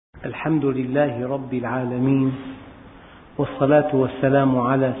الحمد لله رب العالمين، والصلاة والسلام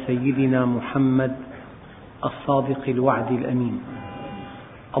على سيدنا محمد الصادق الوعد الأمين.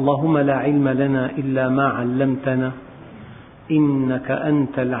 اللهم لا علم لنا إلا ما علمتنا إنك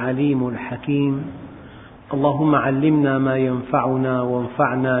أنت العليم الحكيم. اللهم علمنا ما ينفعنا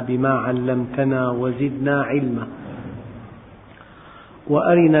وانفعنا بما علمتنا وزدنا علما،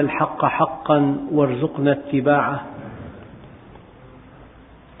 وأرنا الحق حقا وارزقنا اتباعه،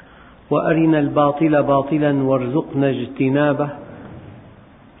 وأرنا الباطل باطلا وارزقنا اجتنابه،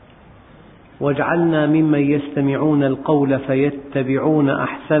 واجعلنا ممن يستمعون القول فيتبعون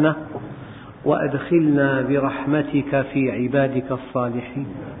أحسنه، وأدخلنا برحمتك في عبادك الصالحين.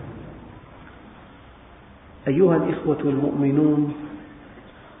 أيها الإخوة المؤمنون،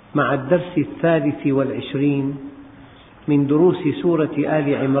 مع الدرس 23 من دروس سورة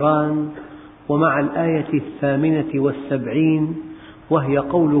آل عمران، ومع الآية 78 وهي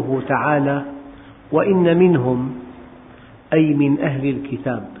قوله تعالى: وإن منهم، أي من أهل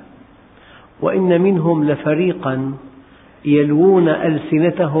الكتاب، وإن منهم لفريقا يلوون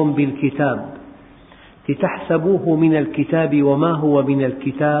ألسنتهم بالكتاب لتحسبوه من الكتاب وما هو من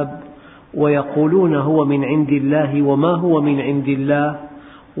الكتاب، ويقولون هو من عند الله وما هو من عند الله،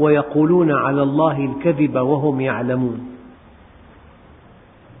 ويقولون على الله الكذب وهم يعلمون.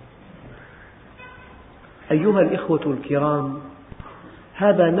 أيها الإخوة الكرام،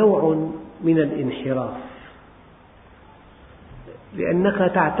 هذا نوع من الانحراف،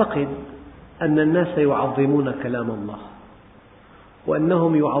 لأنك تعتقد أن الناس يعظمون كلام الله،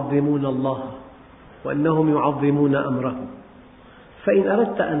 وأنهم يعظمون الله، وأنهم يعظمون أمره، فإن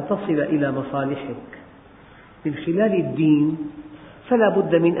أردت أن تصل إلى مصالحك من خلال الدين فلا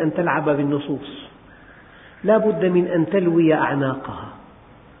بد من أن تلعب بالنصوص، لا بد من أن تلوي أعناقها،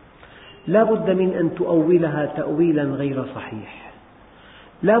 لا بد من أن تؤولها تأويلا غير صحيح،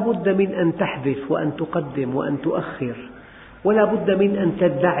 لا بد من أن تحذف وأن تقدم وأن تؤخر، ولا بد من أن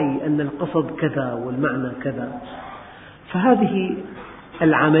تدعي أن القصد كذا والمعنى كذا. فهذه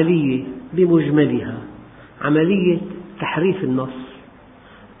العملية بمجملها عملية تحريف النص،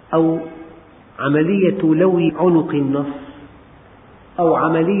 أو عملية لوي عنق النص، أو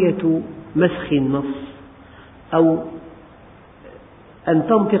عملية مسخ النص، أو أن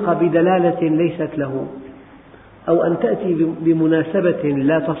تنطق بدلالة ليست له، أو أن تأتي بمناسبة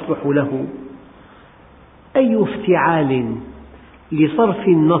لا تصلح له. أي افتعال لصرف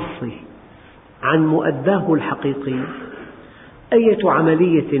النص عن مؤداه الحقيقي، أية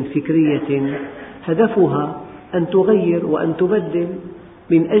عملية فكرية هدفها أن تغير وأن تبدل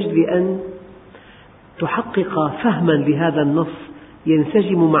من أجل أن تحقق فهما لهذا النص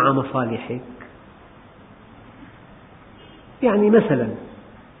ينسجم مع مصالحك. يعني مثلا،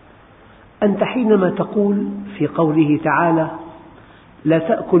 أنت حينما تقول في قوله تعالى: لا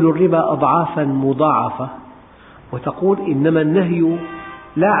تأكلوا الربا أضعافا مضاعفة، وتقول إنما النهي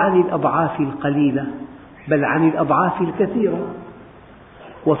لا عن الأضعاف القليلة بل عن الأضعاف الكثيرة،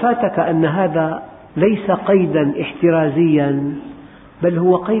 وفاتك أن هذا ليس قيدا احترازيا بل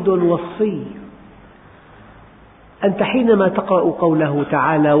هو قيد وصفي. أنت حينما تقرأ قوله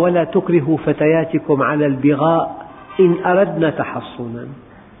تعالى: ولا تكرهوا فتياتكم على البغاء إن أردنا تحصنا،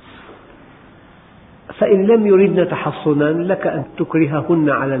 فإن لم يردن تحصنا لك أن تكرههن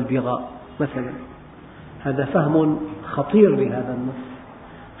على البغاء مثلا. هذا فهم خطير لهذا النص،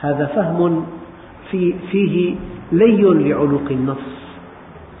 هذا فهم فيه لي لعنق النص.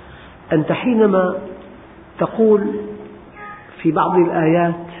 أنت حينما تقول في بعض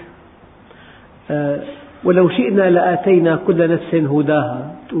الآيات: ولو شئنا لآتينا كل نفس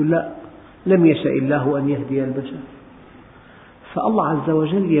هداها، تقول لا، لم يشأ الله أن يهدي البشر. فالله عز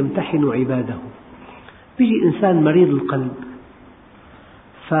وجل يمتحن عباده. يجي إنسان مريض القلب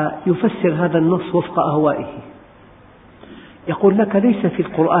فيفسر هذا النص وفق أهوائه، يقول لك: ليس في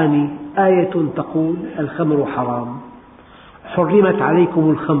القرآن آية تقول الخمر حرام، حرمت عليكم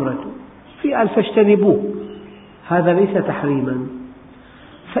الخمرة، في فاجتنبوه، هذا ليس تحريما.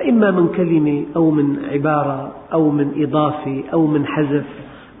 فإما من كلمة أو من عبارة أو من إضافة أو من حذف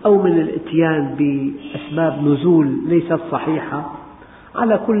أو من الإتيان بأسباب نزول ليست صحيحة،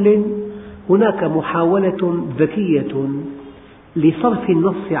 على كل هناك محاولة ذكية لصرف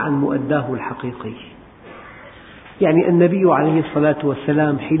النص عن مؤداه الحقيقي. يعني النبي عليه الصلاة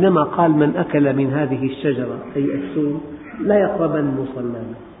والسلام حينما قال: من أكل من هذه الشجرة، أي السوم، لا يقربن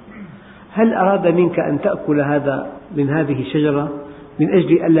مصلانا، هل أراد منك أن تأكل هذا من هذه الشجرة من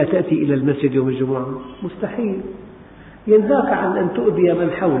أجل ألا تأتي إلى المسجد يوم الجمعة؟ مستحيل. ينهاك عن أن تؤذي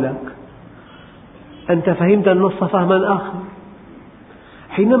من حولك. أنت فهمت النص فهما آخر.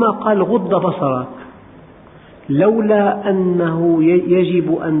 حينما قال: غض بصرك، لولا أنه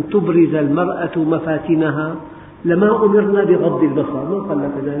يجب أن تبرز المرأة مفاتنها لما أمرنا بغض البصر. من قال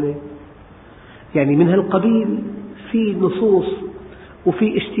لك ذلك؟ يعني من هالقبيل في نصوص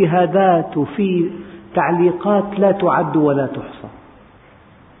وفي اجتهادات وفي تعليقات لا تعد ولا تحصى.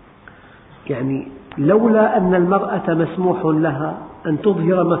 يعني لولا أن المرأة مسموح لها أن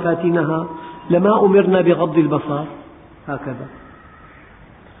تظهر مفاتنها لما أمرنا بغض البصر. هكذا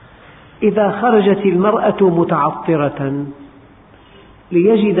إذا خرجت المرأة متعطرة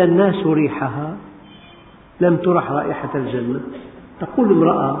ليجد الناس ريحها لم ترح رائحة الجنة. تقول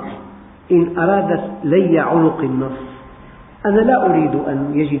امرأة إن أرادت لي عنق النص أنا لا أريد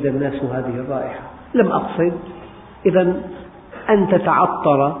أن يجد الناس هذه الرائحة، لم أقصد. إذا أن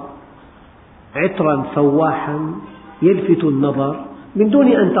تتعطر عطرا فواحا يلفت النظر من دون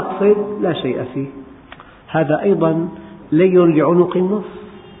أن تقصد لا شيء فيه، هذا أيضا لي لعنق النص.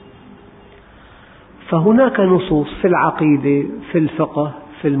 فهناك نصوص في العقيدة، في الفقه،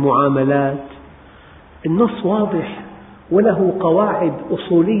 في المعاملات، النص واضح وله قواعد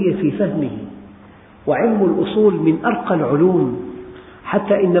أصولية في فهمه، وعلم الأصول من أرقى العلوم،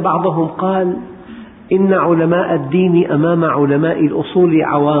 حتى إن بعضهم قال إن علماء الدين أمام علماء الأصول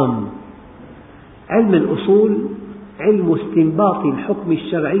عوام. علم الأصول علم استنباط الحكم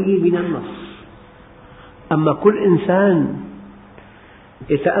الشرعي من النص، أما كل إنسان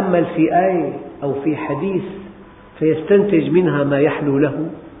يتأمل في آية أو في حديث فيستنتج منها ما يحلو له،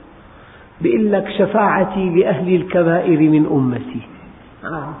 بيقول لك شفاعتي لأهل الكبائر من أمتي.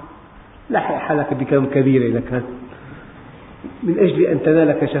 لحق حالك بكم كبيرة لك من أجل أن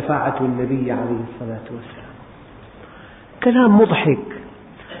تنالك شفاعة النبي عليه الصلاة والسلام. كلام مضحك.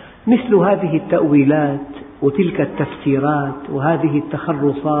 مثل هذه التأويلات وتلك التفسيرات وهذه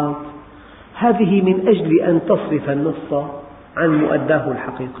التخرصات، هذه من أجل أن تصرف النص عن مؤداه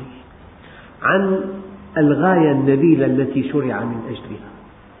الحقيقي، عن الغاية النبيلة التي شرع من أجلها.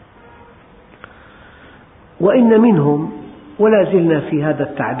 وإن منهم، ولا زلنا في هذا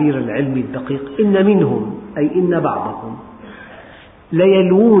التعبير العلمي الدقيق، إن منهم أي إن بعضهم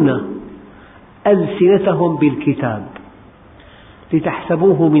ليلوون ألسنتهم بالكتاب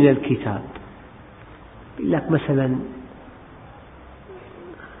لتحسبوه من الكتاب. يقول لك مثلا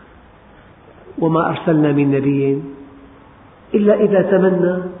وما أرسلنا من نبي إلا إذا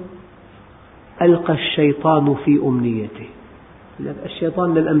تمنى ألقى الشيطان في أمنيته.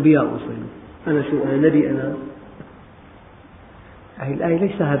 الشيطان للأنبياء وصل، أنا شو أنا نبي أنا؟ هذه الآية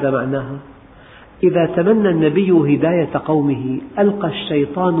ليس هذا معناها. إذا تمنى النبي هداية قومه ألقى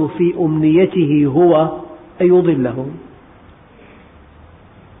الشيطان في أمنيته هو أن يضلهم.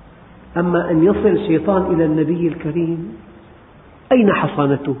 أما أن يصل الشيطان إلى النبي الكريم أين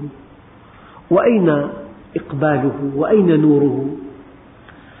حصانته؟ وأين إقباله؟ وأين نوره؟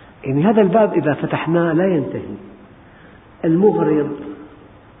 يعني هذا الباب إذا فتحناه لا ينتهي. المغرض،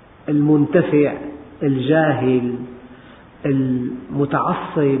 المنتفع، الجاهل،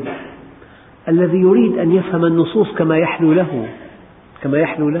 المتعصب، الذي يريد أن يفهم النصوص كما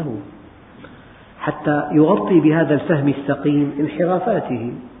يحلو له حتى يغطي بهذا الفهم السقيم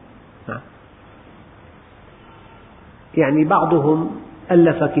انحرافاته. يعني بعضهم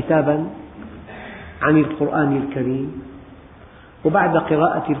ألف كتابا عن القرآن الكريم، وبعد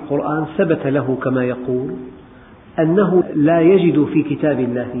قراءة القرآن ثبت له كما يقول أنه لا يجد في كتاب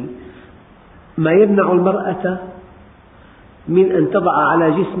الله ما يمنع المرأة من أن تضع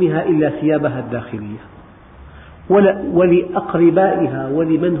على جسمها إلا ثيابها الداخلية، ولأقربائها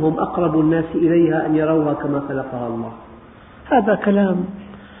ولمن هم أقرب الناس إليها أن يروها كما خلقها الله. هذا كلام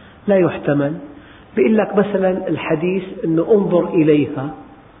لا يحتمل. بيقول لك مثلا الحديث أنه انظر إليها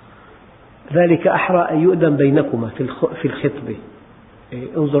ذلك أحرى أن يؤذن بينكما في الخطبة.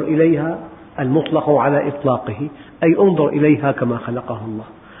 انظر إليها المطلق على إطلاقه، أي انظر إليها كما خلقها الله.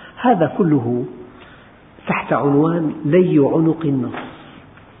 هذا كله تحت عنوان لي عنق النص،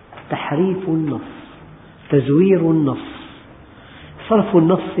 تحريف النص، تزوير النص، صرف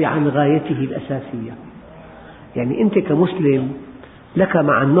النص عن غايته الأساسية. يعني أنت كمسلم لك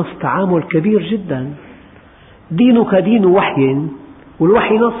مع النص تعامل كبير جدا. دينك دين وحي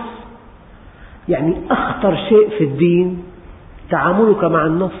والوحي نص. يعني أخطر شيء في الدين تعاملك مع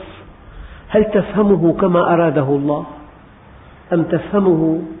النص. هل تفهمه كما أراده الله أم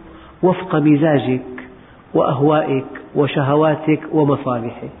تفهمه وفق مزاجك وأهوائك وشهواتك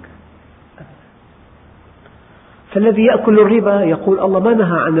ومصالحك؟ فالذي يأكل الربا يقول الله ما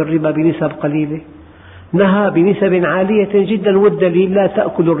نهى عن الربا بنسب قليلة، نهى بنسب عالية جدا، والدليل لا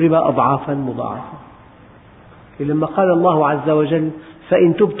تأكل الربا أضعافا مضاعفة. لما قال الله عز وجل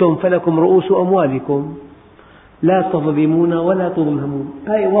فإن تبتم فلكم رؤوس أموالكم لا تظلمون ولا تظلمون،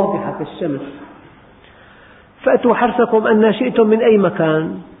 آية واضحة كالشمس. فأتوا حرثكم أن شئتم من أي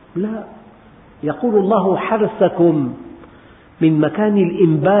مكان. لا، يقول الله حرثكم من مكان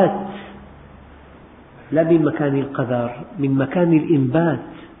الإنبات، لا من مكان القذر، من مكان الإنبات.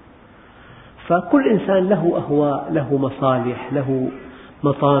 فكل إنسان له أهواء، له مصالح، له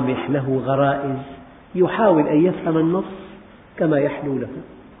مطامح، له غرائز، يحاول أن يفهم النص كما يحلو له.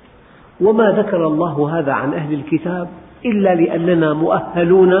 وما ذكر الله هذا عن أهل الكتاب إلا لأننا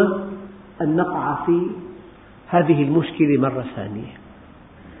مؤهلون أن نقع في هذه المشكلة مرة ثانية.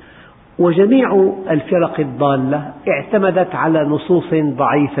 وجميع الفرق الضالة اعتمدت على نصوص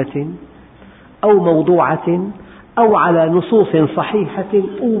ضعيفة أو موضوعة أو على نصوص صحيحة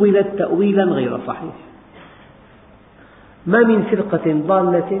أولت تأويلا غير صحيح. ما من فرقة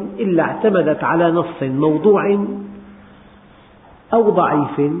ضالة إلا اعتمدت على نص موضوع أو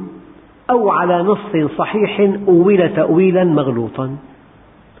ضعيف أو على نص صحيح أول تأويلا مغلوطا.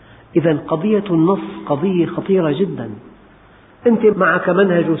 إذا قضية النص قضية خطيرة جدا. أنت معك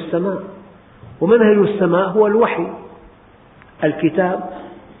منهج السماء، ومنهج السماء هو الوحي، الكتاب،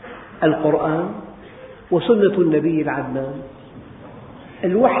 القرآن، وسنة النبي العدنان.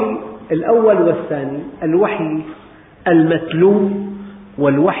 الوحي الأول والثاني، الوحي المتلو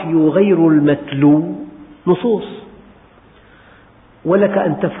والوحي غير المتلو نصوص، ولك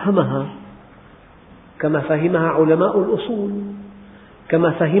أن تفهمها كما فهمها علماء الأصول،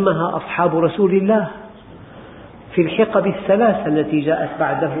 كما فهمها أصحاب رسول الله في الحقب الثلاثة التي جاءت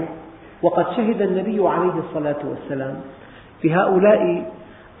بعده. وقد شهد النبي عليه الصلاة والسلام لهؤلاء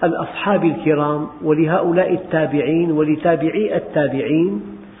الأصحاب الكرام ولهؤلاء التابعين ولتابعي التابعين،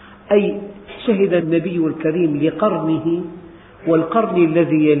 أي شهد النبي الكريم لقرنه والقرن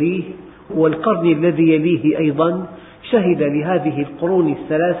الذي يليه والقرن الذي يليه أيضا، شهد لهذه القرون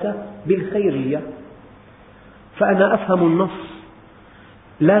الثلاثة بالخيرية. فأنا أفهم النص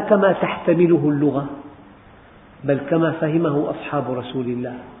لا كما تحتمله اللغة، بل كما فهمه أصحاب رسول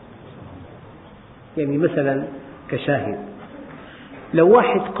الله. يعني مثلا كشاهد، لو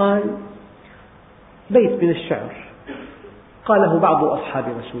واحد قال بيت من الشعر قاله بعض أصحاب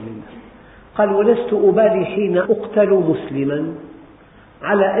رسول الله، قال: ولست أبالي حين أقتل مسلما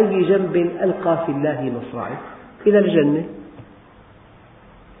على أي جنب ألقى في الله مصرعي إلى الجنة.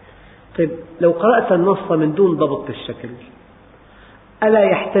 طيب، لو قرأت النص من دون ضبط الشكل، ألا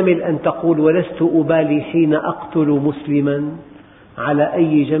يحتمل أن تقول: ولست أبالي حين أقتل مسلما على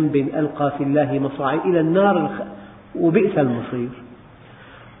أي جنب ألقى في الله مصرعي إلى النار وبئس المصير؟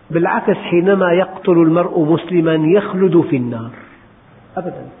 بالعكس، حينما يقتل المرء مسلما يخلد في النار،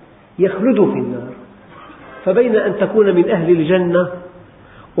 أبدا يخلد في النار. فبين أن تكون من أهل الجنة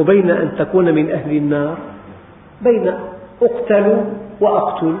وبين أن تكون من أهل النار، بين أقتل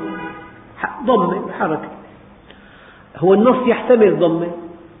وأقتل ضمة حركة. هو النص يحتمل ضمة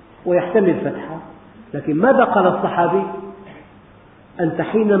ويحتمل فتحة، لكن ماذا قال الصحابي؟ أنت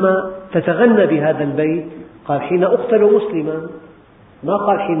حينما تتغنى بهذا البيت قال: حين أقتل مسلما، ما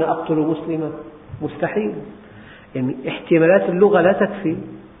قال حين أقتل مسلما. مستحيل. يعني احتمالات اللغة لا تكفي،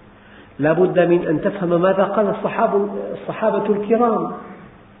 لا بد من أن تفهم ماذا قال الصحابة الكرام.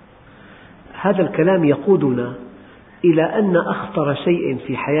 هذا الكلام يقودنا إلى أن أخطر شيء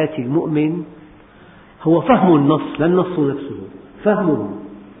في حياة المؤمن هو فهم النص، لا النص نفسه، فهمه.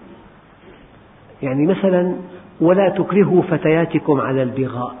 يعني مثلا: ولا تكرهوا فتياتكم على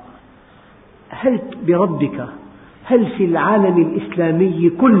البغاء. هل بربك، هل في العالم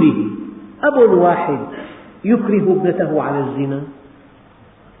الإسلامي كله أب واحد يكره ابنته على الزنا؟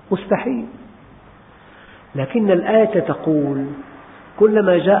 مستحيل. لكن الآية تقول: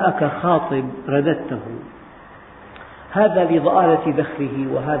 كلما جاءك خاطب رددته، هذا لضآلة دخله،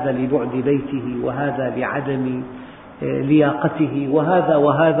 وهذا لبعد بيته، وهذا لعدم لياقته، وهذا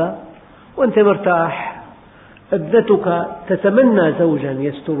وهذا، وأنت مرتاح. ابنتك تتمنى زوجا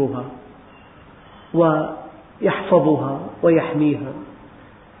يسترها ويحفظها ويحميها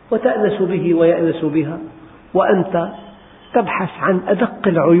وتأنس به ويأنس بها، وأنت تبحث عن أدق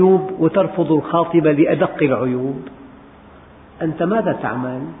العيوب وترفض الخاطب لأدق العيوب. أنت ماذا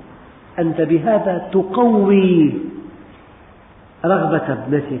تعمل؟ أنت بهذا تقوي رغبة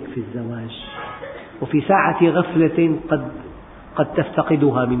ابنتك في الزواج، وفي ساعة غفلة قد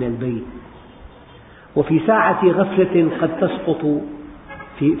تفتقدها من البيت، وفي ساعة غفلة قد تسقط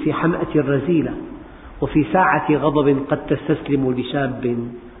في حمأة الرذيلة، وفي ساعة غضب قد تستسلم لشاب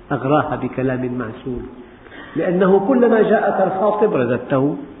أغراها بكلام معسول، لأنه كلما جاءك الخاطب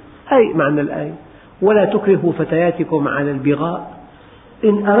رددته. هذه معنى الآية: ولا تكرهوا فتياتكم على البغاء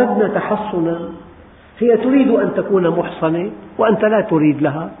إن أردنا تحصنا. هي تريد أن تكون محصنة وأنت لا تريد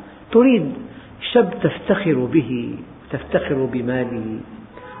لها، تريد شاب تفتخر به، تفتخر بماله،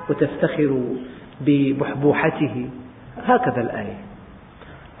 وتفتخر ببحبوحته، هكذا الآية.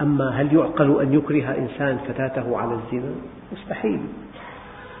 أما هل يعقل أن يكره إنسان فتاته على الزنا؟ مستحيل.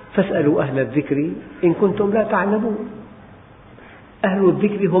 فاسألوا أهل الذكر إن كنتم لا تعلمون. أهل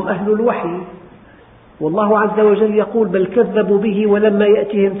الذكر هم أهل الوحي، والله عز وجل يقول بل كذبوا به ولما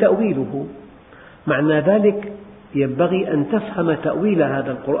يأتهم تأويله. معنى ذلك ينبغي أن تفهم تأويل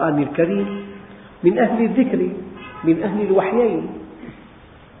هذا القرآن الكريم من أهل الذكر، من أهل الوحيين.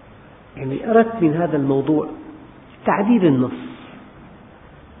 يعني أردت من هذا الموضوع تعديل النص،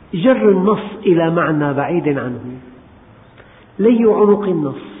 جر النص إلى معنى بعيد عنه، لي عنق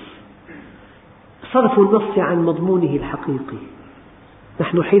النص، صرف النص عن مضمونه الحقيقي.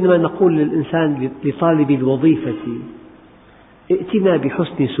 نحن حينما نقول للإنسان لطالب الوظيفة ائتنا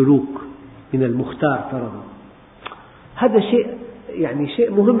بحسن سلوك من المختار ترى، هذا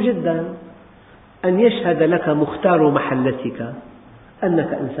شيء مهم جدا، أن يشهد لك مختار محلتك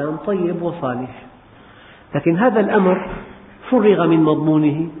أنك إنسان طيب وصالح. لكن هذا الأمر فرغ من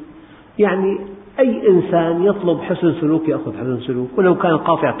مضمونه، يعني أي إنسان يطلب حسن سلوك يأخذ حسن سلوك ولو كان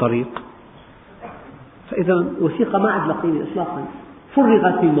قاطع طريق. فإذا الوثيقة ما عاد لها قيمة إطلاقا،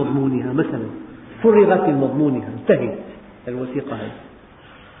 فرغت من مضمونها، مثلا فرغت من مضمونها، انتهت الوثيقة هذه.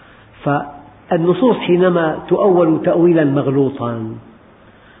 فالنصوص حينما تؤول تأويلا مغلوطا،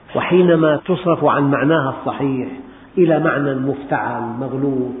 وحينما تصرف عن معناها الصحيح إلى معنى مفتعل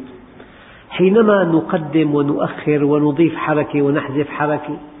مغلوط، حينما نقدم ونؤخر ونضيف حركة ونحذف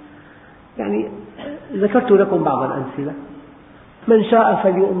حركة، يعني ذكرت لكم بعض الأمثلة: من شاء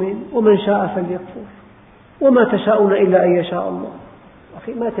فليؤمن ومن شاء فليكفر وما تشاءون إلا أن يشاء الله.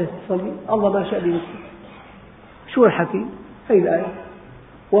 أخي ما تصلي الله ما شاء بنفسه، شو الحكي؟ هذه الآية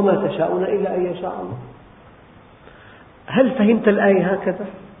وما تشاءون إلا أن يشاء الله. هل فهمت الآية هكذا؟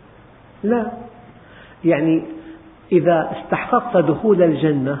 لا. يعني إذا استحققت دخول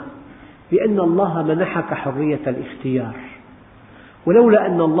الجنة لأن الله منحك حرية الاختيار، ولولا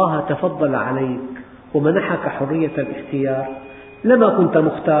أن الله تفضل عليك ومنحك حرية الاختيار لما كنت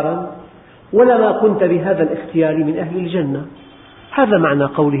مختارا ولما كنت بهذا الاختيار من أهل الجنة. هذا معنى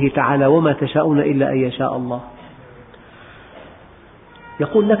قوله تعالى وما تشاءون إلا أن يشاء الله.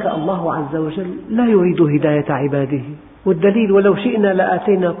 يقول لك الله عز وجل لا يريد هداية عباده، والدليل ولو شئنا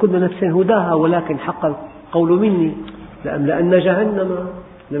لآتينا كل نفس هداها ولكن حق القول مني لأملأن جهنم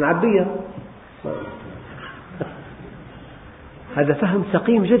نعبيها. هذا فهم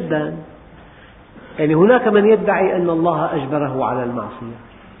سقيم جدا. يعني هناك من يدعي أن الله أجبره على المعصية.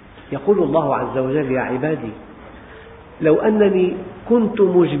 يقول الله عز وجل يا عبادي لو أنني كنت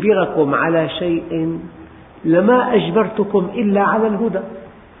مجبركم على شيء لما أجبرتكم إلا على الهدى،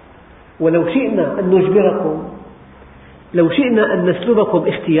 ولو شئنا أن نجبركم، لو شئنا أن نسلبكم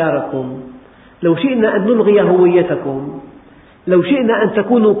اختياركم، لو شئنا أن نلغي هويتكم، لو شئنا أن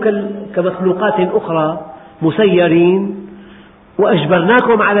تكونوا كمخلوقات أخرى مسيرين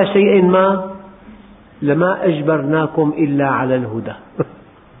وأجبرناكم على شيء ما لما أجبرناكم إلا على الهدى.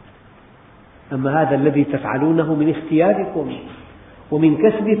 أما هذا الذي تفعلونه من اختياركم ومن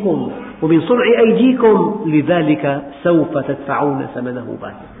كسبكم ومن صنع أيديكم لذلك سوف تدفعون ثمنه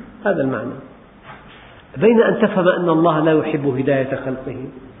باهظا. هذا المعنى. بين أن تفهم أن الله لا يحب هداية خلقه،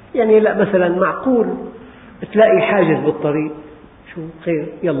 يعني لا مثلا معقول تلاقي حاجز بالطريق، شو خير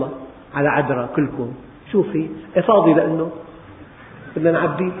يلا على عدرة كلكم، شوفي فاضي لأنه بدنا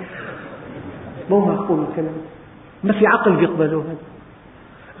نعبي، مو معقول الكلام، ما في عقل بيقبله هذا.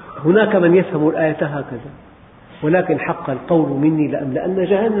 هناك من يفهم الآية هكذا، ولكن حق القول مني لأملأن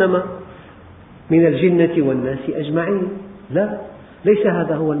جهنم من الجنة والناس أجمعين. لا، ليس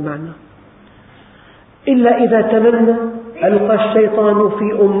هذا هو المعنى. إلا إذا تمنى ألقى الشيطان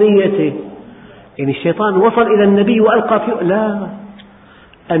في أمنيته، يعني الشيطان وصل إلى النبي وألقى في لا،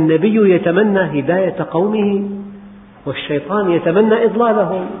 النبي يتمنى هداية قومه والشيطان يتمنى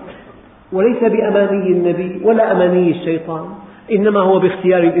إضلالهم، وليس بأماني النبي ولا أماني الشيطان، إنما هو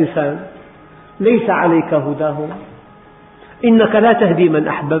باختيار الإنسان. ليس عليك هداهم، إنك لا تهدي من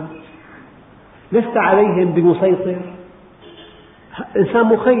أحببت، لست عليهم بمسيطر، إنسان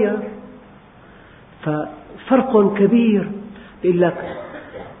مخير. ففرق كبير. يقول لك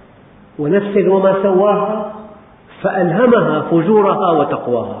ونفس وما سواها فألهمها فجورها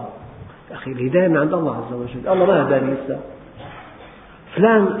وتقواها. أخي الهداية من عند الله عز وجل، الله ما هداني لسه.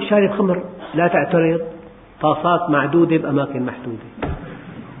 فلان شارب خمر لا تعترض، طاسات معدودة بأماكن محدودة.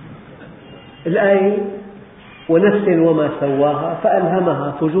 الآية ونفس وما سواها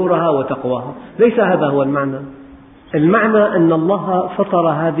فألهمها فجورها وتقواها، ليس هذا هو المعنى. المعنى أن الله فطر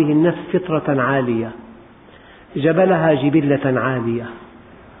هذه النفس فطرة عالية، جبلها جبلة عالية،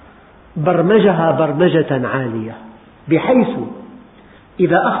 برمجها برمجة عالية، بحيث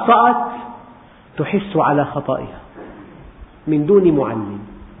إذا أخطأت تحس على خطئها من دون معلم،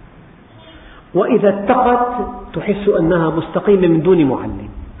 وإذا اتقت تحس أنها مستقيمة من دون معلم.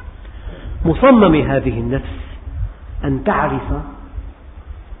 مصممة هذه النفس أن تعرف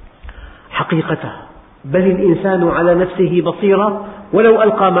حقيقتها، بل الإنسان على نفسه بصيرة ولو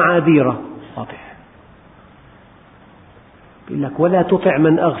ألقى معاذيره. واضح. يقول لك ولا تطع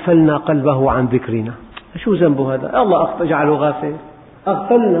من أغفلنا قلبه عن ذكرنا. شو ذنبه هذا؟ الله جعله غافل.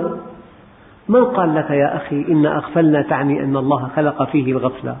 أغفلنا، من قال لك يا أخي إن أغفلنا تعني أن الله خلق فيه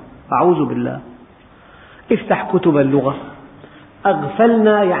الغفلة؟ أعوذ بالله. افتح كتب اللغة،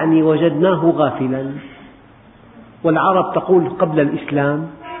 أغفلنا يعني وجدناه غافلا. والعرب تقول قبل الإسلام: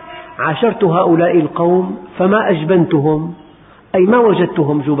 عاشرت هؤلاء القوم فما أجبنتهم، أي ما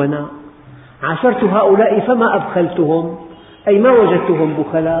وجدتهم جبناء. عاشرت هؤلاء فما أبخلتهم، أي ما وجدتهم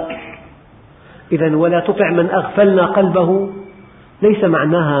بخلاء. إذن ولا تطع من أغفلنا قلبه ليس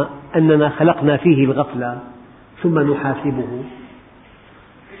معناها أننا خلقنا فيه الغفلة ثم نحاسبه.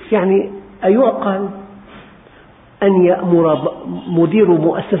 يعني أيعقل أن يأمر مدير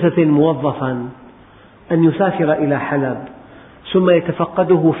مؤسسة موظفا أن يسافر إلى حلب ثم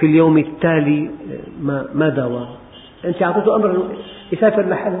يتفقده في اليوم التالي ما داوم؟ أنت أعطيته أمر يسافر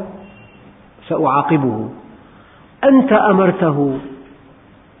لحلب، سأعاقبه. أنت أمرته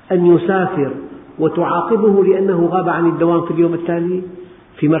أن يسافر وتعاقبه لأنه غاب عن الدوام في اليوم التالي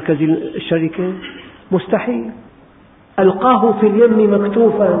في مركز الشركة؟ مستحيل. ألقاه في اليم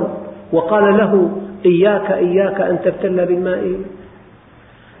مكتوفا وقال له: إياك أن تبتل بالماء.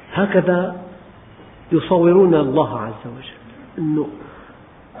 هكذا يصورون الله عز وجل، أنه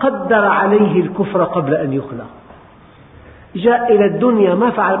قدر عليه الكفر قبل أن يخلق. جاء إلى الدنيا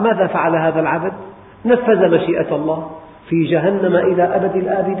ماذا فعل هذا العبد؟ نفذ مشيئة الله في جهنم إلى أبد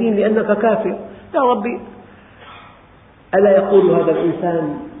الآبدين لأنك كافر. يا ربي، ألا يقول هذا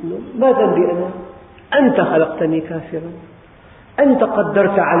الإنسان: ما ذنبي أنا؟ أنت خلقتني كافرا، أنت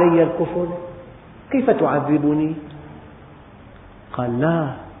قدرت علي الكفر، كيف تعذبني؟ قال: لا،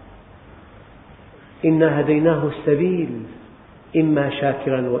 إنا هديناه السبيل إما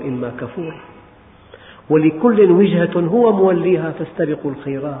شاكرا وإما كفورا، ولكل وجهة هو موليها فاستبقوا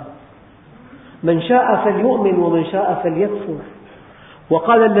الخيرات، من شاء فليؤمن ومن شاء فليكفر.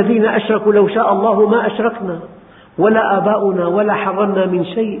 وقال الذين أشركوا: لو شاء الله ما أشركنا ولا آباؤنا ولا حرمنا من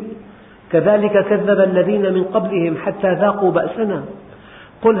شيء، كذلك كذب الذين من قبلهم حتى ذاقوا بأسنا،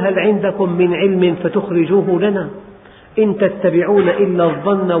 قل هل عندكم من علم فتخرجوه لنا، إن تتبعون إلا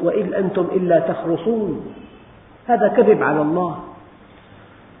الظن وإن أنتم إلا تخرصون. هذا كذب على الله.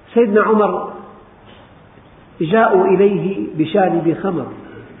 سيدنا عمر جاءوا إليه بشارب خمر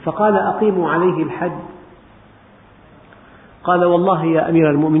فقال: أقيموا عليه الحد. قال: والله يا أمير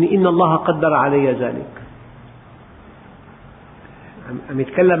المؤمنين إن الله قدر علي ذلك. عم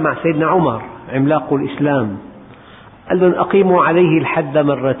يتكلم مع سيدنا عمر عملاق الإسلام، قال لهم: أقيموا عليه الحد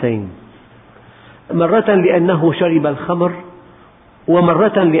مرتين، مرة لأنه شرب الخمر،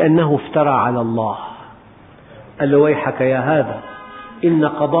 ومرة لأنه افترى على الله. قال له: ويحك يا هذا، إن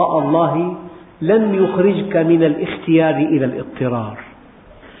قضاء الله لم يخرجك من الاختيار إلى الاضطرار.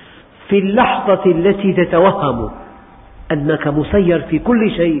 في اللحظة التي تتوهم أنك مسير في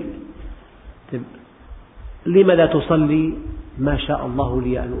كل شيء، لم لا تصلي؟ ما شاء الله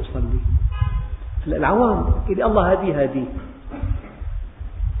لي أن أصلي. العوام إذا الله هدي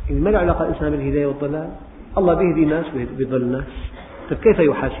ما له علاقة الإنسان بالهداية والضلال. الله بيهدي ناس ويضل ناس، كيف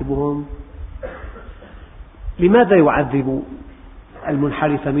يحاسبهم؟ لماذا يعذب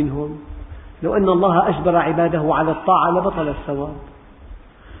المنحرف منهم؟ لو أن الله أجبر عباده على الطاعة لبطل الثواب،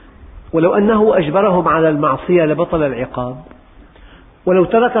 ولو أنه أجبرهم على المعصية لبطل العقاب، ولو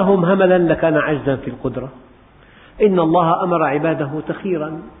تركهم هملا لكان عجزا في القدرة. إن الله أمر عباده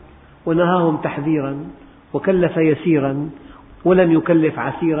تخيرا ونهاهم تحذيرا، وكلف يسيرا ولم يكلف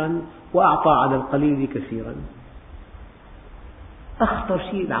عسيرا، وأعطى على القليل كثيرا. أخطر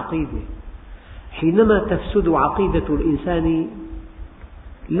شيء العقيدة. حينما تفسد عقيدة الإنسان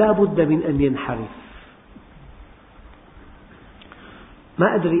لا بد من أن ينحرف.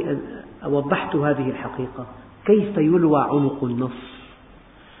 ما أدري أن وضحت هذه الحقيقة. كيف يلوى عنق النص،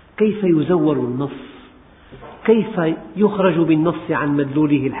 كيف يزور النص، كيف يخرج بالنص عن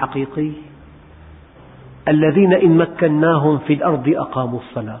مدلوله الحقيقي. الذين إن مكناهم في الأرض أقاموا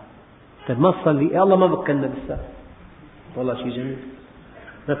الصلاة. طيب ما تصلي؟ يا الله ما مكننا بالساعة، والله شيء جميل.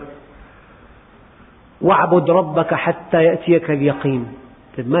 واعبد ربك حتى يأتيك اليقين.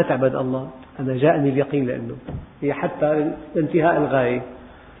 طيب ما تعبد الله؟ أنا جاءني اليقين، لأنه هي حتى انتهاء الغاية.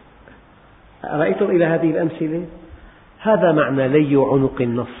 رأيتم إلى هذه الأمثلة؟ هذا معنى لي عنق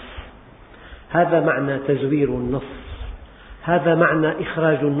النص، هذا معنى تزوير النص، هذا معنى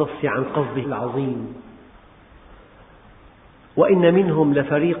إخراج النص عن قصده العظيم. وإن منهم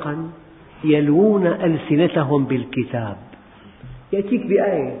لفريقا يلوون ألسنتهم بالكتاب، يأتيك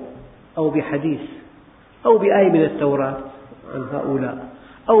بآية أو بحديث أو بآية من التوراة عن هؤلاء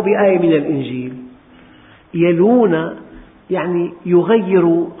أو بآية من الإنجيل، يلوون يعني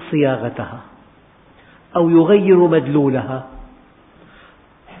يغير صياغتها أو يغير مدلولها.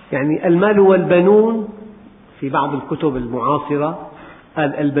 يعني المال والبنون في بعض الكتب المعاصرة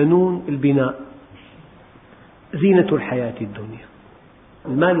قال البنون البناء، زينة الحياة الدنيا،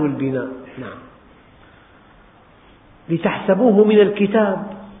 المال والبناء، نعم، لتحسبوه من الكتاب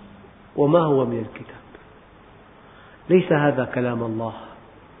وما هو من الكتاب. ليس هذا كلام الله،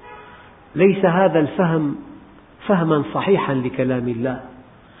 ليس هذا الفهم فهما صحيحا لكلام الله،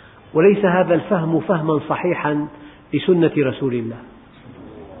 وليس هذا الفهم فهما صحيحا لسنة رسول الله.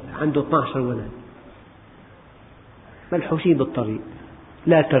 عنده 12 ولد ملحوسين بالطريق،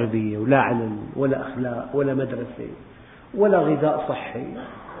 لا تربية ولا علم ولا أخلاق ولا مدرسة ولا غذاء صحي،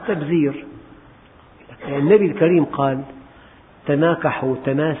 تبذير. يعني النبي الكريم قال: تناكحوا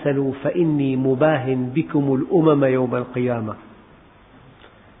تناسلوا فإني مباهن بكم الأمم يوم القيامة.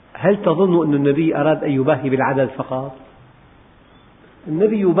 هل تظن أن النبي أراد أن يباهي بالعدد فقط؟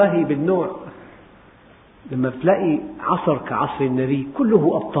 النبي يباهي بالنوع. لما تلاقي عصر كعصر النبي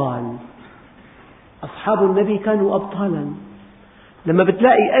كله أبطال، أصحاب النبي كانوا أبطالا. لما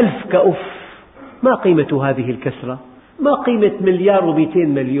بتلاقي 1000 كأف، ما قيمة هذه الكسرة؟ ما قيمة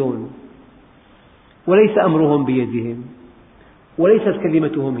 1,200,000,000؟ وليس أمرهم بيدهم، وليست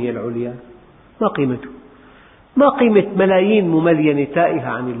كلمتهم هي العليا. ما قيمته؟ ما قيمة ملايين مملينة تائهة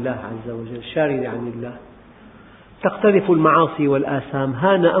عن الله عز وجل، شاردة عن الله، تقترف المعاصي والآثام،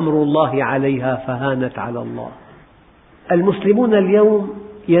 هان أمر الله عليها فهانت على الله. المسلمون اليوم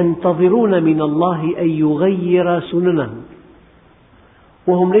ينتظرون من الله أن يغير سننه،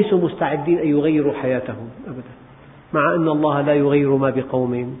 وهم ليسوا مستعدين أن يغيروا حياتهم أبدا، مع أن الله لا يغير ما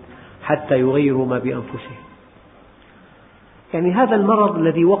بقوم حتى يغيروا ما بأنفسهم. يعني هذا المرض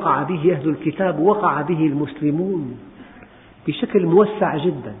الذي وقع به أهل الكتاب وقع به المسلمون بشكل موسع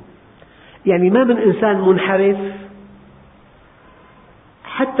جدا. يعني ما من إنسان منحرف،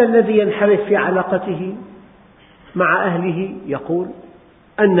 حتى الذي ينحرف في علاقته مع أهله يقول: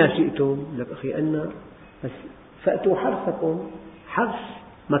 أنى شئتم، لك أخي أنى، بس فأتوا حرثكم، حرث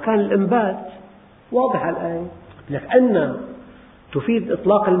مكان الإنبات، واضح الآية، لك أنى تفيد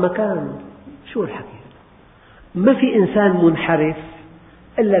إطلاق المكان. شو الحكي؟ ما في إنسان منحرف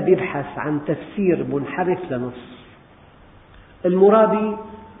إلا بيبحث عن تفسير منحرف لنص. المرابي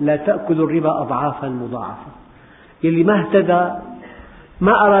لا تأكل الربا أضعافا مضاعفة، يلي ما اهتدى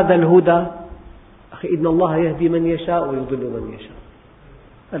ما أراد الهدى، أخي إن الله يهدي من يشاء ويضل من يشاء،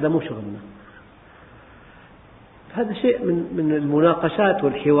 هذا مو شغلنا. هذا شيء من المناقشات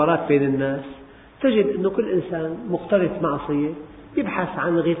والحوارات بين الناس، تجد أن كل إنسان مقترف معصية يبحث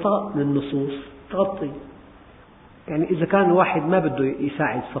عن غطاء من النصوص تغطي. يعني إذا كان واحد ما بده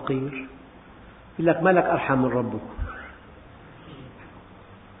يساعد فقير يقول لك: ما لك أرحم من ربك،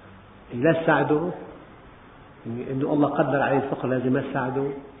 لا تساعده، يعني أنه الله قدر عليه الفقر لازم ما تساعده،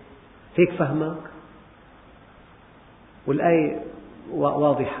 هيك فهمك؟ والآية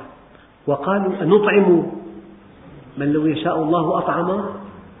واضحة: وقالوا أنطعم من لو يشاء الله أطعمه.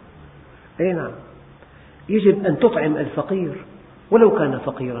 أي نعم، يجب أن تطعم الفقير ولو كان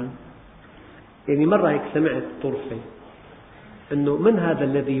فقيرا. يعني مرة هيك سمعت طرفة أنه من هذا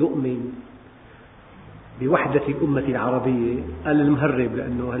الذي يؤمن بوحدة الأمة العربية؟ قال: المهرب،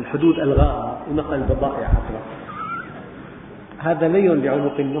 لأنه الحدود ألغاها ونقل البضائع عبرها. هذا لي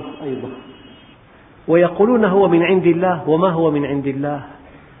لعنق النص أيضا. ويقولون هو من عند الله وما هو من عند الله.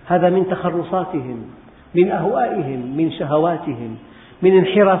 هذا من تخرصاتهم، من أهوائهم، من شهواتهم، من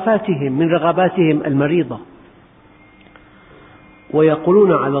انحرافاتهم، من رغباتهم المريضة.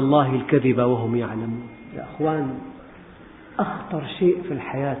 ويقولون على الله الكذب وهم يعلمون. يا أخوان، أخطر شيء في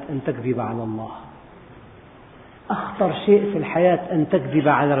الحياة أن تكذب على الله، أخطر شيء في الحياة أن تكذب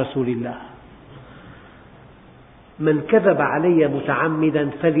على رسول الله. من كذب علي متعمدا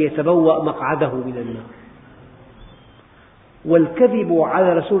فليتبوأ مقعده من النار. والكذب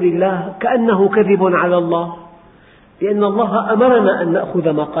على رسول الله كأنه كذب على الله، لأن الله أمرنا أن نأخذ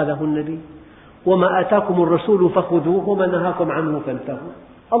ما قاله النبي: وما آتاكم الرسول فخذوه وما نهاكم عنه فانتهوا.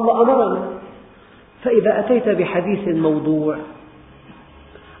 الله أمرنا. فإذا أتيت بحديث موضوع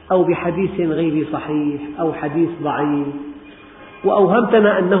أو بحديث غير صحيح أو حديث ضعيف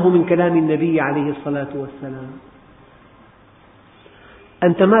وأوهمتنا أنه من كلام النبي عليه الصلاة والسلام،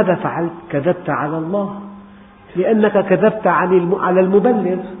 أنت ماذا فعلت؟ كذبت على الله، لأنك كذبت على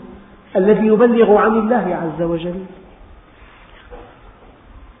المبلغ الذي يبلغ عن الله عز وجل.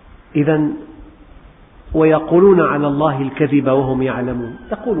 إذا ويقولون على الله الكذب وهم يعلمون.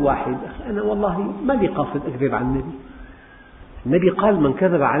 يقول واحد: أنا والله ما لي قاصد أكذب عن النبي، النبي قال من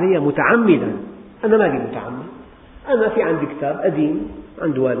كذب علي متعمدا، أنا ما لي متعمد، أنا في عندي كتاب قديم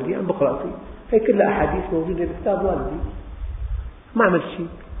عند والدي عم بقرأ فيه، هي كلها أحاديث موجودة بكتاب والدي، ما عملت شيء.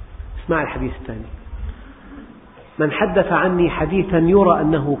 اسمع الحديث الثاني: من حدث عني حديثا يرى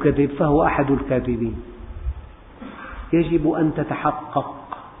أنه كذب فهو أحد الكاذبين. يجب أن تتحقق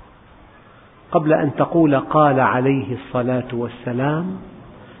قبل أن تقول قال عليه الصلاة والسلام،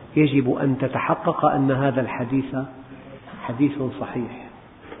 يجب أن تتحقق أن هذا الحديث حديث صحيح،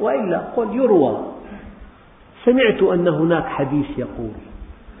 وإلا قل يروى، سمعت أن هناك حديث يقول.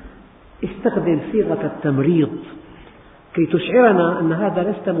 استخدم صيغة التمريض كي تشعرنا أن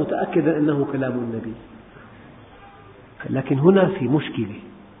هذا لست متأكدا أنه كلام النبي. لكن هنا في مشكلة.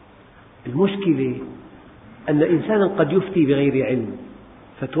 المشكلة أن إنسانا قد يفتي بغير علم،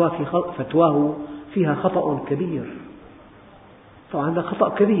 فتواه فيها خطأ كبير. طبعا هذا خطأ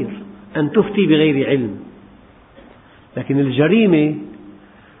كبير أن تفتي بغير علم، لكن الجريمة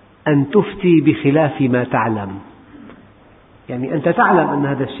أن تفتي بخلاف ما تعلم. يعني أنت تعلم أن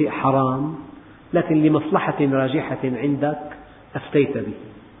هذا الشيء حرام، لكن لمصلحة راجحة عندك أفتيت به.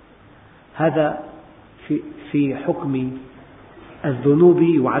 هذا في حكم الذنوب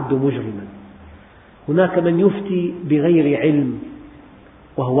يعد مجرما. هناك من يفتي بغير علم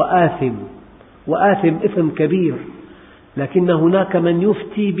وهو آثم، وآثم إثم كبير، لكن هناك من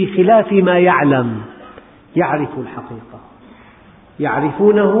يفتي بخلاف ما يعلم، يعرف الحقيقة،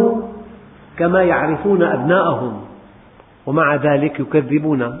 يعرفونه كما يعرفون أبناءهم، ومع ذلك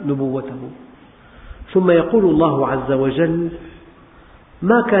يكذبون نبوته. ثم يقول الله عز وجل: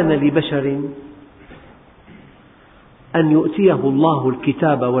 ما كان لبشر أن يؤتيه الله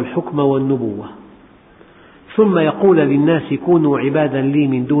الكتاب والحكم والنبوة ثم يقول للناس كونوا عبادا لي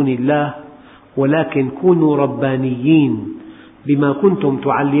من دون الله ولكن كونوا ربانيين بما كنتم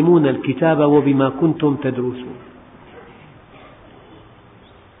تعلمون الكتاب وبما كنتم تدرسون.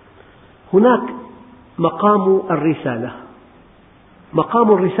 هناك مقام الرسالة،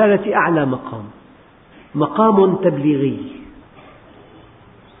 مقام الرسالة أعلى مقام تبليغي،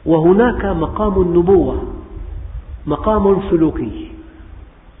 وهناك مقام النبوة، مقام سلوكي.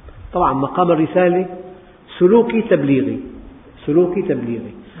 طبعا مقام الرسالة سلوكي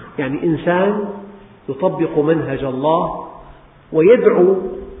تبليغي، يعني إنسان يطبق منهج الله ويدعو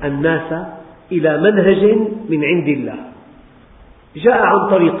الناس إلى منهج من عند الله جاء عن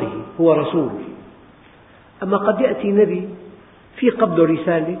طريقه، هو رسول. أما قد يأتي نبي في قبض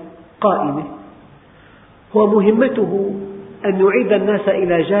رسالة قائمة، هو مهمته أن يعيد الناس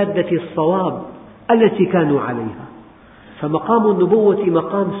إلى جادة الصواب التي كانوا عليها. فمقام النبوة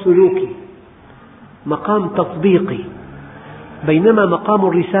مقام سلوكي، مقام تطبيقي، بينما مقام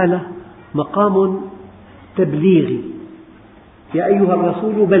الرسالة مقام تبليغي. يا أيها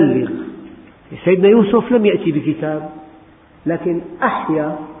الرسول بلغ. سيدنا يوسف لم يأتي بكتاب، لكن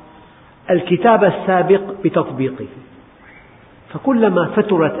أحيا الكتاب السابق بتطبيقه. فكلما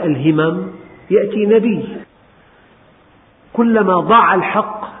فترت الهمم يأتي نبي، كلما ضاع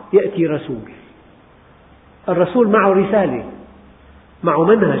الحق يأتي رسول. الرسول معه رسالة، معه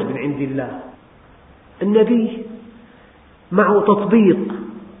منهج من عند الله. النبي معه تطبيق.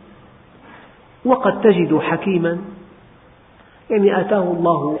 وقد تجد حكيما يعني آتاه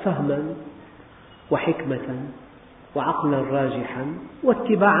الله فهما وحكمة وعقلا راجحا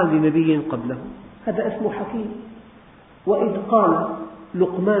واتباعا لنبي قبله، هذا اسمه حكيم. وإذ قال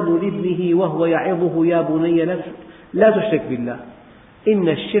لقمان لابنه وهو يعظه يا بني لا تشرك بالله إن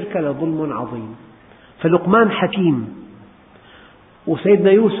الشرك لظلم عظيم. فلقمان حكيم،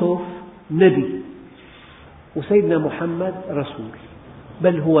 وسيدنا يوسف نبي، وسيدنا محمد رسول،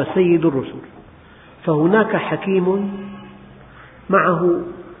 بل هو سيد الرسل. فهناك حكيم معه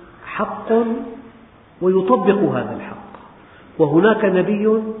حق ويطبق هذا الحق، وهناك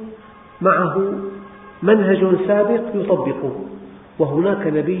نبي معه منهج سابق يطبقه، وهناك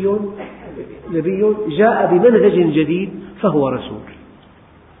نبي جاء بمنهج جديد فهو رسول.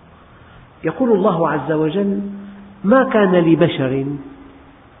 يقول الله عز وجل: ما كان لبشر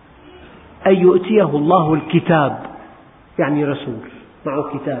أن يؤتيه الله الكتاب، يعني رسول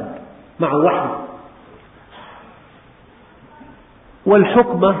معه كتاب، معه وحي،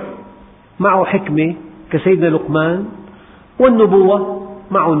 والحكمة معه حكمة كسيدنا لقمان، والنبوة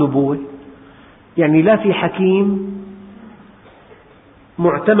معه نبوة. يعني لا في حكيم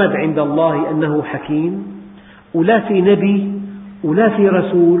معتمد عند الله أنه حكيم، ولا في نبي، ولا في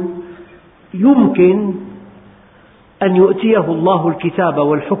رسول يمكن أن يؤتيه الله الكتاب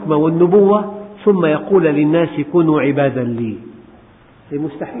والحكم والنبوة ثم يقول للناس كونوا عبادا لي.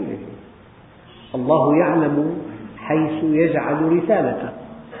 مستحيل. الله يعلم حيث يجعل رسالته.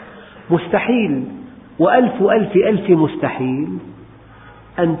 مستحيل وألف ألف ألف مستحيل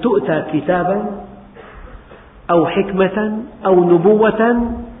أن تؤتى كتابا أو حكمة أو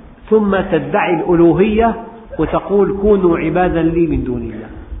نبوة ثم تدعي الألوهية وتقول كونوا عبادا لي من دون الله.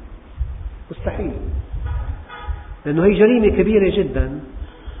 مستحيل، لأنه هي جريمة كبيرة جدا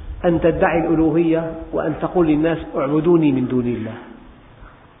أن تدعي الألوهية وأن تقول للناس اعبدوني من دون الله.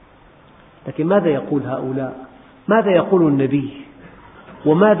 لكن ماذا يقول هؤلاء؟ ماذا يقول النبي؟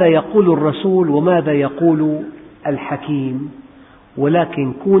 وماذا يقول الرسول؟ وماذا يقول الحكيم؟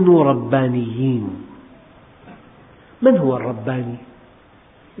 ولكن كونوا ربانيين. من هو الرباني؟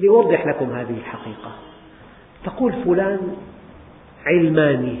 لأوضح لكم هذه الحقيقة. تقول فلان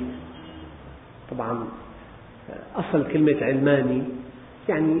علماني. طبعا أصل كلمة علماني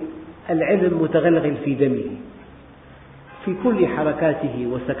يعني العلم متغلغل في دمه، في كل حركاته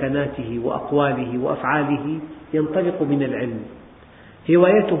وسكناته وأقواله وأفعاله ينطلق من العلم.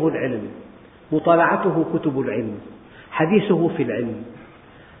 هوايته العلم، مطالعته كتب العلم، حديثه في العلم،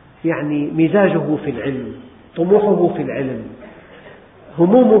 يعني مزاجه في العلم، طموحه في العلم،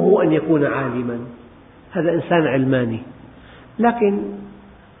 همومه أن يكون عالما. هذا إنسان علماني. لكن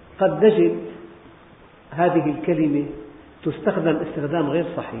قد نجد هذه الكلمة تستخدم استخدام غير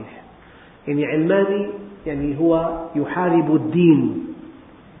صحيح. يعني علماني يعني هو يحارب الدين،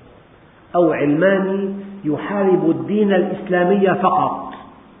 أو علماني يحارب الدين الإسلامي فقط.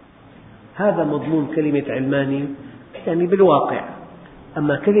 هذا مضمون كلمة علماني يعني بالواقع.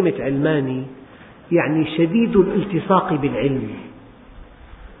 أما كلمة علماني يعني شديد الالتصاق بالعلم.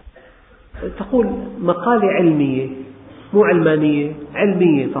 تقول مقالة علمية، مو علمانية،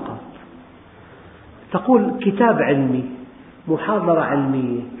 علمية فقط. تقول كتاب علمي، محاضرة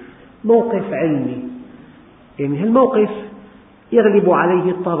علمية، موقف علمي، يعني الموقف يغلب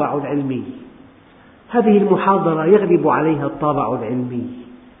عليه الطابع العلمي، هذه المحاضرة يغلب عليها الطابع العلمي.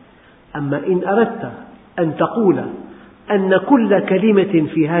 أما إن أردت أن تقول أن كل كلمة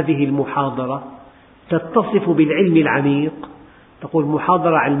في هذه المحاضرة تتصف بالعلم العميق، تقول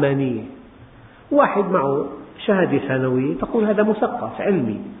محاضرة علمانية. واحد معه شهادة ثانوية تقول هذا مثقف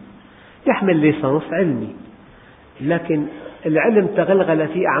علمي، يحمل ليسانس علمي، لكن العلم تغلغل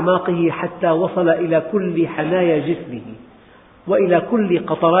في أعماقه حتى وصل إلى كل حنايا جسمه وإلى كل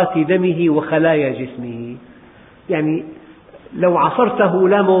قطرات دمه وخلايا جسمه. يعني لو عصرته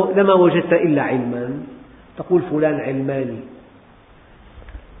لما وجدت إلا علما. تقول فلان علماني.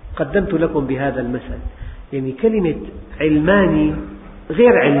 قدمت لكم بهذا المثل. يعني كلمة علماني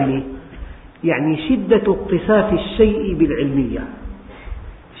غير علمي، يعني شدة اتصاف الشيء بالعلمية،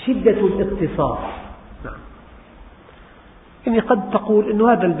 شدة الاتصاف. يعني قد تقول إن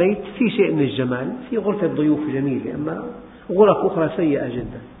هذا البيت فيه شيء من الجمال، في غرفة ضيوف جميلة، أما غرف أخرى سيئة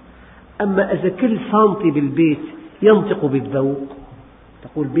جدا. أما إذا كل سنتي بالبيت ينطق بالذوق،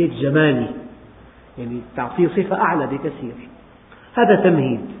 تقول بيت جمالي، يعني تعطيه صفة أعلى بكثير. هذا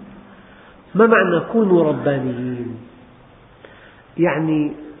تمهيد. ما معنى كونوا ربانيين؟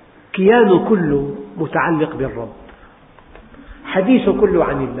 يعني كيانه كله متعلق بالرب، حديثه كله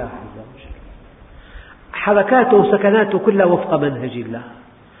عن الله عز وجل، حركاته وسكناته كلها وفق منهج الله،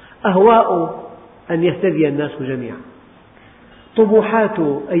 أهواؤه أن يهتدي الناس جميعا،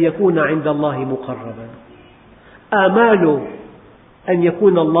 طموحاته أن يكون عند الله مقربا، آماله أن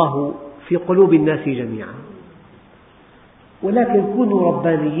يكون الله في قلوب الناس جميعا. ولكن كونوا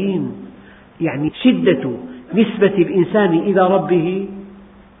ربانيين يعني شدة نسبة الإنسان إلى ربه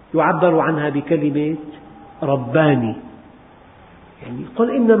يعبر عنها بكلمة رباني. يعني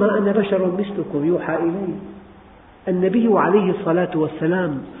قل إنما أنا بشر مثلكم يوحى إلي. النبي عليه الصلاة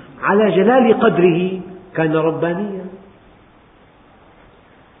والسلام على جلال قدره كان ربانيا.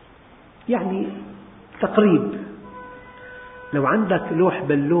 يعني تقريب، لو عندك لوح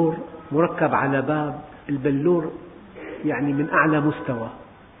بلور مركب على باب، البلور يعني من أعلى مستوى،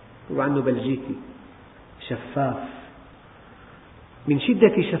 وعنده بلجيكي شفاف، من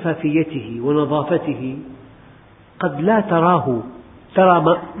شدة شفافيته ونظافته قد لا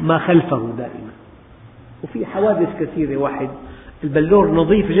ترى ما خلفه دائما. وفي حوادث كثيرة، واحد البلور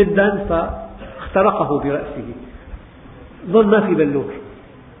نظيف جدا فاخترقه برأسه، ظل ما في بلور.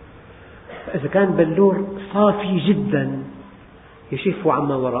 فإذا كان بلور صافي جدا يشف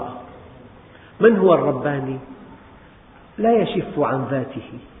عما وراءه. من هو الرباني؟ لا يشف عن ذاته،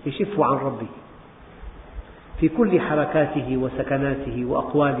 يشف عن ربه في كل حركاته وسكناته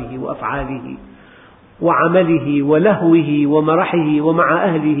وأقواله وأفعاله وعمله ولهوه ومرحه ومع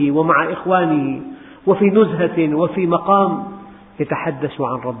أهله ومع إخوانه، وفي نزهة وفي مقام يتحدث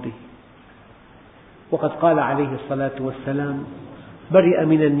عن ربه. وقد قال عليه الصلاة والسلام: برئ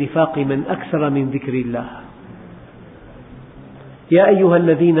من النفاق من أكثر من ذكر الله. يا أيها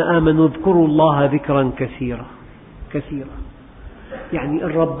الذين آمنوا اذكروا الله ذكرا كثيرا. يعني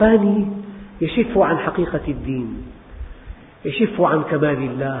الرباني يشف عن حقيقة الدين، يشف عن كمال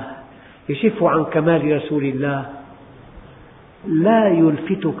الله، يشف عن كمال رسول الله، لا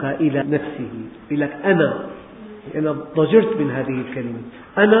يلفتك إلى نفسه. يقول لك أنا ضجرت من هذه الكلمة،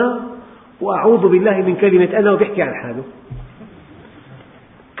 أنا وأعوذ بالله من كلمة أنا، وبيحكي عن حاله.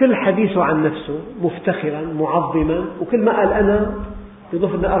 كل حديثه عن نفسه مفتخرا معظما، وكل ما قال أنا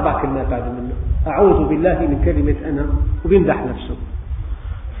يضيف لنا 4 كلمات بعد منه، أعوذ بالله من كلمة أنا، وبيمدح نفسه.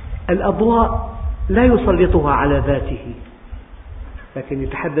 الأضواء لا يسلطها على ذاته، لكن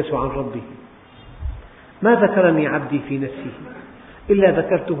يتحدث عن ربه. ما ذكرني عبدي في نفسه إلا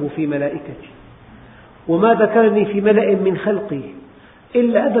ذكرته في ملائكتي، وما ذكرني في ملأ من خلقي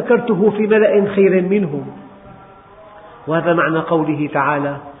إلا ذكرته في ملأ خير منهم. وهذا معنى قوله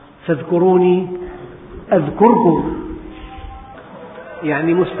تعالى فاذكروني أذكركم.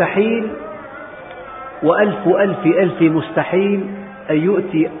 يعني مستحيل، وألف ألف ألف مستحيل أن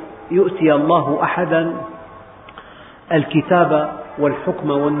يؤتي الله أحدا الكتاب والحكم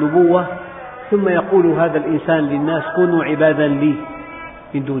والنبوة ثم يقول هذا الإنسان للناس كونوا عبادا لي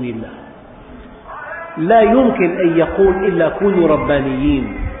من دون الله. لا يمكن أن يقول إلا كونوا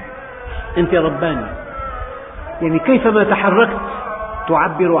ربانيين. أنت رباني، يعني كيفما تحركت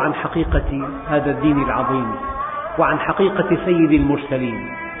تعبر عن حقيقة هذا الدين العظيم وعن حقيقة سيد المرسلين.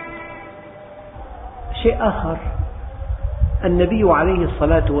 شيء آخر، النبي عليه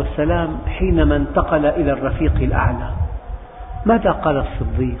الصلاة والسلام حينما انتقل إلى الرفيق الأعلى ماذا قال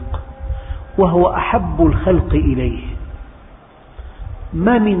الصديق وهو أحب الخلق إليه؟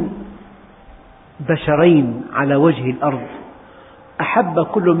 ما من بشرين على وجه الأرض أحب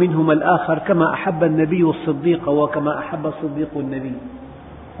كل منهما الآخر كما أحب النبي الصديق وكما أحب الصديق النبي.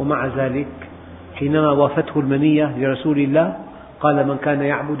 ومع ذلك حينما وافته المنية لرسول الله قال من كان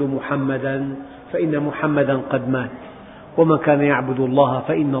يعبد محمدا فإن محمدا قد مات، ومن كان يعبد الله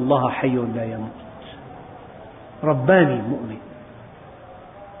فإن الله حي لا يموت. رباني مؤمن،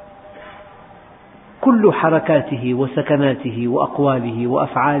 كل حركاته وسكناته وأقواله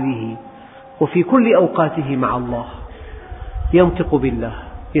وأفعاله وفي كل أوقاته مع الله، ينطق بالله،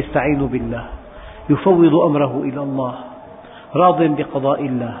 يستعين بالله، يفوض أمره إلى الله، راض بقضاء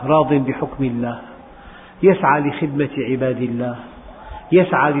الله، راض بحكم الله، يسعى لخدمة عباد الله،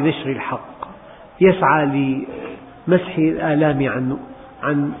 يسعى لنشر الحق، يسعى لمسح الآلام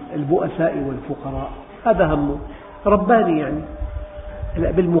عن البؤساء والفقراء. هذا همه، رباني. يعني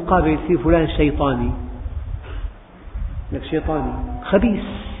بالمقابل في فلان شيطاني، لك شيطاني خبيث،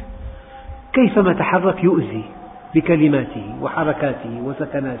 كيفما تحرك يؤذي بكلماته وحركاته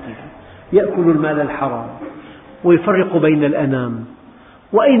وسكناته، يأكل المال الحرام ويفرق بين الأنام،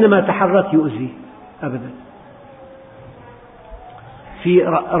 وأينما تحرك يؤذي أبدا. في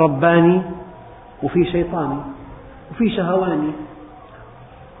رباني وفي شيطاني وفي شهواني.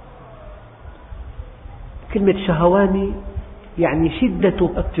 كلمة شهواني يعني شدة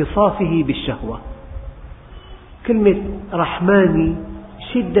اتصافه بالشهوة، كلمة رحماني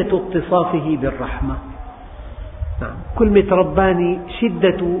شدة اتصافه بالرحمة. نعم. كلمة رباني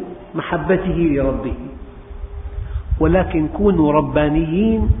شدة محبته لربه. ولكن كونوا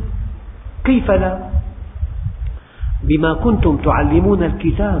ربانيين، كيف لا؟ بما كنتم تعلمون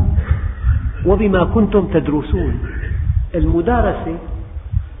الكتاب وبما كنتم تدرسون. المدارسة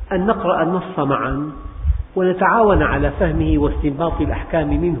أن نقرأ النص معا ونتعاون على فهمه واستنباط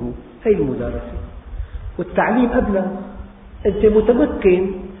الأحكام منه، هذه المدارسة. والتعليم أبلغ، أنت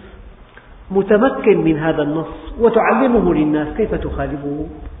متمكن من هذا النص وتعلمه للناس، كيف تخالفه؟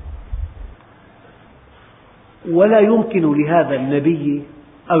 ولا يمكن لهذا النبي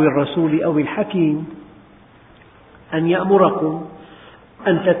أو الرسول أو الحكيم أن يأمركم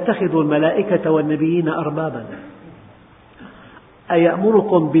أن تتخذوا الملائكة والنبيين أربابا.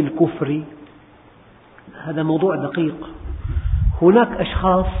 أيأمركم بالكفر؟ هذا موضوع دقيق. هناك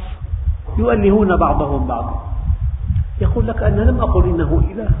أشخاص يؤلهون بعضهم بعضا، يقول لك أنا لم أقل إنه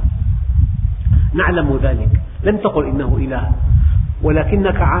إله، نعلم ذلك، لم تقل إنه إله،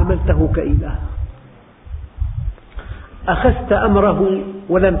 ولكنك عاملته كإله، أخذت أمره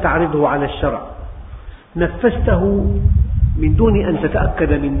ولم تعرضه على الشرع، نفذته من دون أن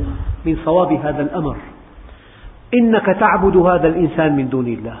تتأكد من صواب هذا الأمر. إنك تعبد هذا الإنسان من دون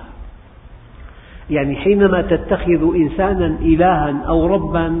الله. يعني حينما تتخذ إنسانا إلها أو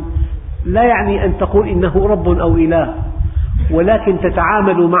ربا لا يعني أن تقول إنه رب أو إله، ولكن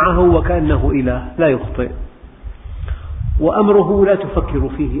تتعامل معه وكأنه إله، لا يخطئ، وأمره لا تفكر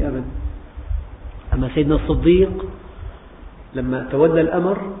فيه أبدا. أما سيدنا الصديق لما تولى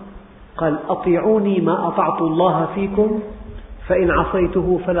الأمر قال أطيعوني ما أطعت الله فيكم فإن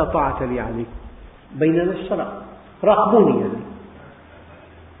عصيته فلا طاعة لي عليكم. بيننا الشرع، راقبوني يعني.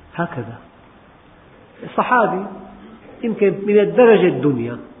 هكذا الصحابي يمكن من الدرجة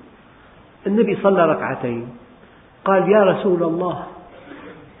الدنيا، النبي صلى ركعتين قال يا رسول الله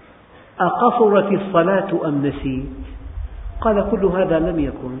أقصرت الصلاة أم نسيت؟ قال كل هذا لم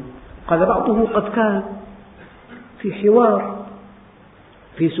يكن. قال بعضه قد كان، في حوار،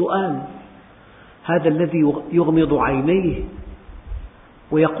 في سؤال. هذا الذي يغمض عينيه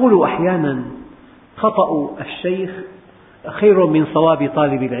ويقول أحيانا خطأ الشيخ خير من صواب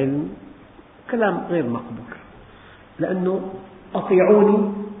طالب العلم، كلام غير مقبول. لأنه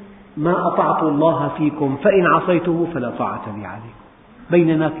أطيعوني ما أطعت الله فيكم فإن عصيته فلا طاعة لي عليكم.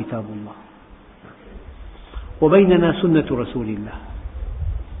 بيننا كتاب الله وبيننا سنة رسول الله.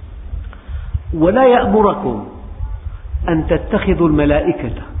 ولا يأمركم أن تتخذوا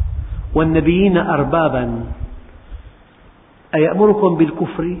الملائكة والنبيين أربابا، أيأمركم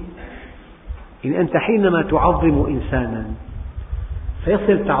بالكفر؟ إن أنت حينما تعظم إنسانا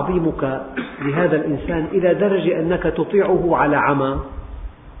فيصل تعظيمك لهذا الإنسان إلى درجة أنك تطيعه على عمى،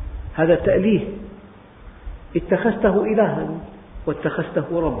 هذا تأليه، اتخذته إلها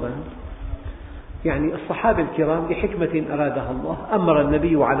واتخذته ربا. يعني الصحابة الكرام لحكمة أرادها الله أمر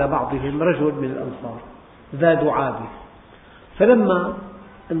النبي على بعضهم رجل من الأنصار ذا دعابة، فلما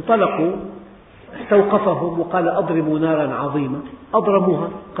انطلقوا استوقفهم وقال أضربوا نارا عظيمة، أضرموها،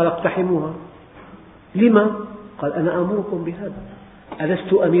 قال اقتحموها. لما؟ قال أنا آمركم بهذا،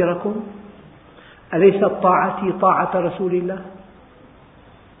 ألست أميركم؟ أليست طاعتي طاعة رسول الله؟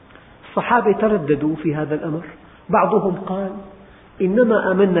 الصحابة ترددوا في هذا الأمر. بعضهم قال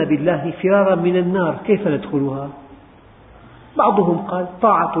إنما آمنا بالله فرارا من النار، كيف ندخلها؟ بعضهم قال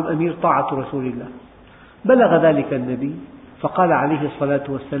طاعة الأمير طاعة رسول الله. بلغ ذلك النبي فقال عليه الصلاة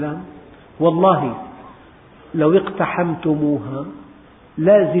والسلام والله لو اقتحمتموها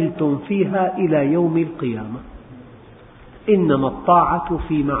لا زلتم فيها إلى يوم القيامة، إنما الطاعة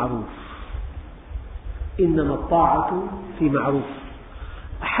في معروف، إنما الطاعة في معروف.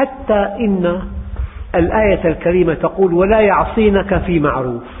 حتى إن الآية الكريمة تقول ولا يعصينك في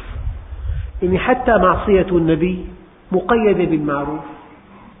معروف، يعني حتى معصية النبي مقيدة بالمعروف.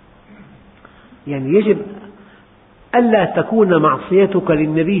 يعني يجب ألا تكون معصيتك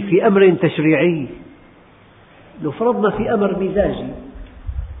للنبي في أمر تشريعي. لو فرضنا في أمر مزاجي،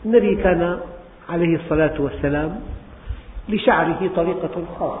 النبي كان عليه الصلاة والسلام لشعره طريقة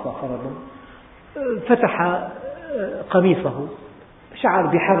خاصة، فرضا فتح قميصه، شعر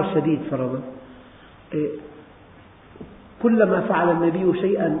بحر شديد فرضا، كلما فعل النبي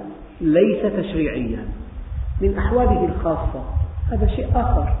شيئا ليس تشريعيا من أحواله الخاصة هذا شيء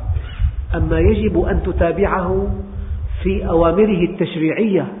آخر. أما يجب أن تتابعه في أوامره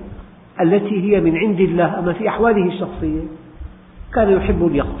التشريعية التي هي من عند الله. أما في أحواله الشخصية كان يحب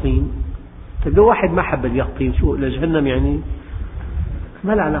اليقطين، لو واحد ما حب اليقطين شو لجهنم يعني؟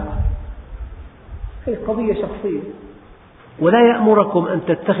 ما له علاقة، هي قضية شخصية. ولا يأمركم أن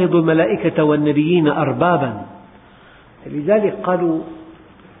تتخذوا الملائكة والنبيين أربابا، لذلك قالوا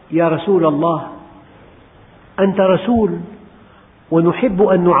يا رسول الله أنت رسول ونحب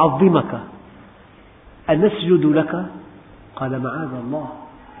أن نعظمك أن نسجد لك؟ قال معاذ الله،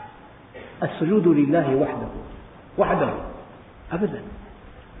 السجود لله وحده أبدا،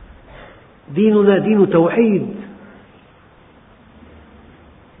 ديننا دين توحيد.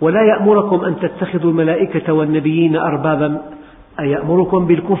 ولا يأمركم أن تتخذوا الملائكة والنبيين أربابا، أيأمركم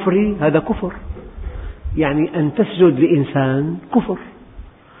بالكفر؟ هذا كفر، يعني أن تسجد لإنسان كفر،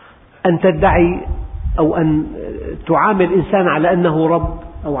 أن تدعي أو أن تعامل إنسان على أنه رب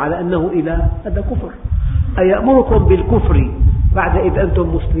أو على أنه إله، هذا كفر. أيأمركم بالكفر بعد إذ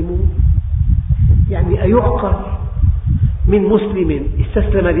أنتم مسلمون؟ يعني أيعقل من مسلم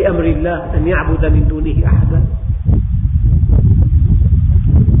استسلم لأمر الله أن يعبد من دونه أحدا؟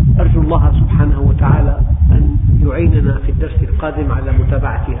 أرجو الله سبحانه وتعالى أن يعيننا في الدرس القادم على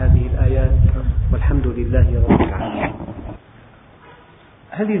متابعة هذه الآيات، والحمد لله رب العالمين.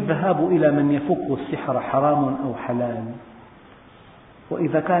 هل الذهاب إلى من يفك السحر حرام أو حلال؟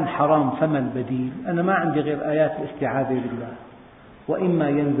 وإذا كان حرام فما البديل؟ أنا ما عندي غير آيات الاستعاذة بالله، وإما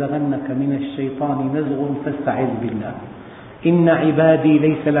ينزغنك من الشيطان نزغ فاستعذ بالله، إن عبادي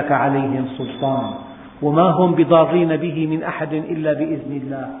ليس لك عليهم سلطان وما هم بضارين به من أحد إلا بإذن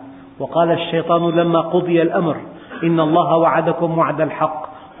الله. وقال الشيطان لما قضي الأمر إن الله وعدكم وعد الحق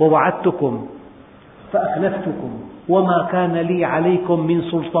ووعدتكم فأخلفتكم وما كان لي عليكم من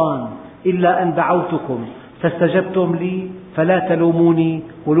سلطان إلا أن دعوتكم فاستجبتم لي فلا تلوموني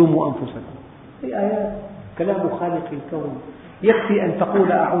ولوموا أنفسكم. هي آيات كلام خالق الكون، يكفي أن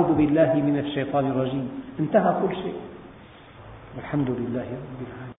تقول أعوذ بالله من الشيطان الرجيم، انتهى كل شيء. والحمد لله رب العالمين.